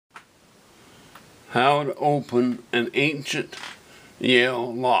how to open an ancient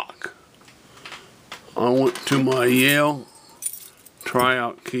Yale lock. I went to my Yale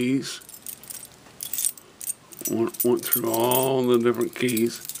tryout keys, went through all the different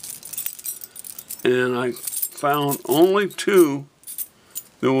keys, and I found only two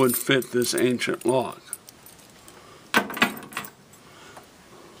that would fit this ancient lock.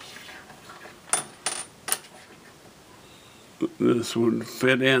 This would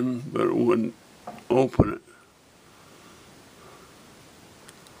fit in, but it wouldn't open it.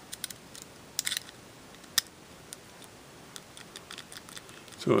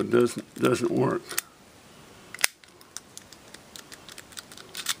 So it doesn't work.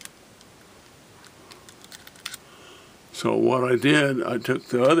 So what I did, I took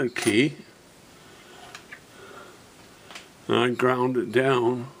the other key and I ground it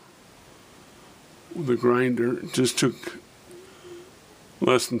down with a grinder. It just took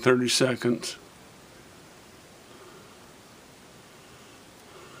less than 30 seconds.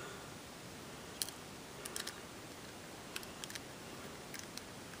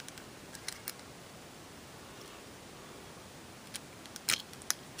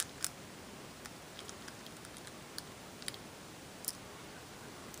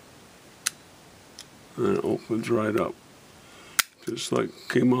 And it opens right up, just like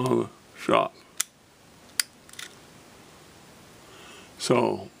came out of the shop.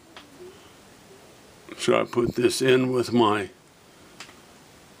 So, should I put this in with my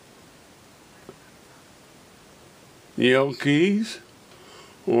Yale keys,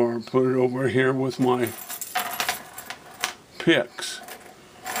 or put it over here with my picks?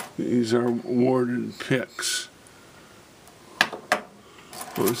 These are warded picks. I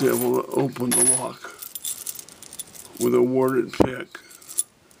was able to open the lock with a warded pick.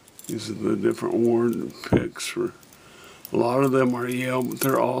 These are the different warded picks. For a lot of them are Yale, but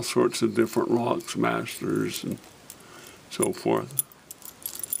there are all sorts of different locks, masters, and so forth.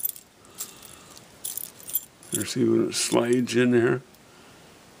 There's even a slide in there.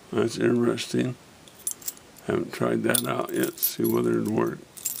 That's interesting. Haven't tried that out yet. See whether it'd work.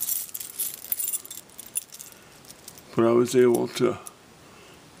 But I was able to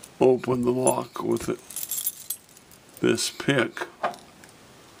open the lock with this pick.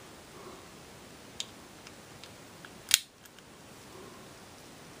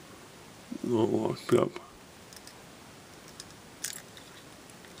 All locked up.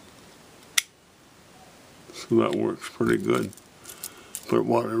 So that works pretty good. But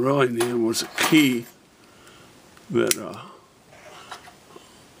what I really needed was a key that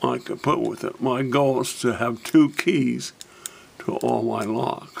I could put with it. My goal is to have two keys to all my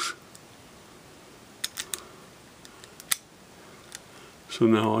locks. So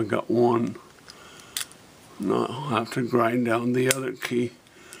now I got one. Now I'll have to grind down the other key,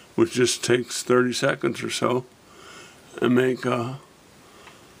 which just takes 30 seconds or so, and make a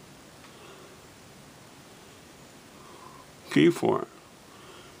key for it.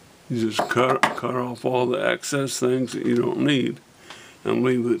 You just cut off all the excess things that you don't need and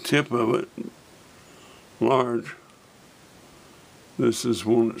leave the tip of it large. This is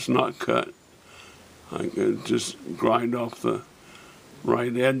one that's not cut. I could just grind off the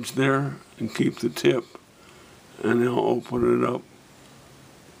right edge there and keep the tip, and then I'll open it up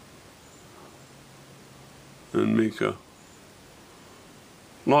and make a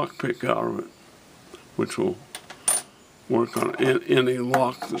lock pick out of it, which will work on any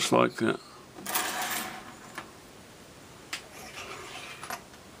lock that's like that.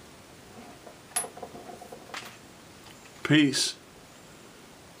 Peace.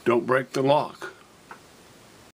 Don't break the lock.